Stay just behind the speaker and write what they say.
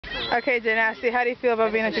Okay, Nasty, how do you feel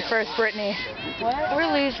about being at your first Brittany? What? We're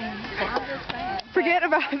losing. Forget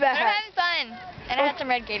about that. We're having fun. And I had some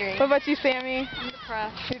red Gatorade. What about you, Sammy? I'm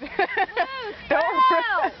depressed. Don't.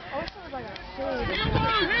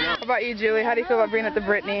 What about you, Julie? How do you feel about being at the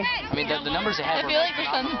Brittany? I mean, the numbers they have. I feel like there's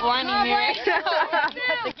something blinding me right now.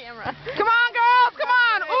 At the camera. Come on, girls! Come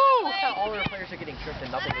on! Ooh! All our players are getting tripped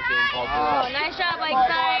and nothing is being called. Oh, nice job, Mike.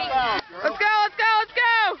 Sorry. Let's go! Let's go! Let's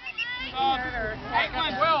go!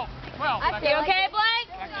 You okay, Blake?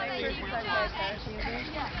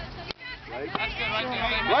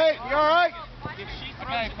 Blake, you alright?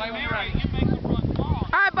 Okay, play when you're ready.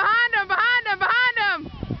 Alright, behind him! Behind him! Behind him!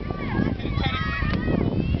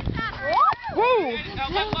 Woo!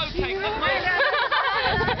 Let low take. Let low.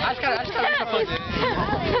 I just gotta reach my foot.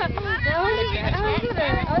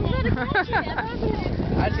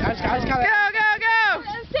 I just gotta. Go! Go! Go!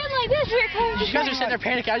 I'm sitting like this. Here it comes. You guys are sitting there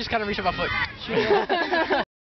panicking. I just gotta reach my foot.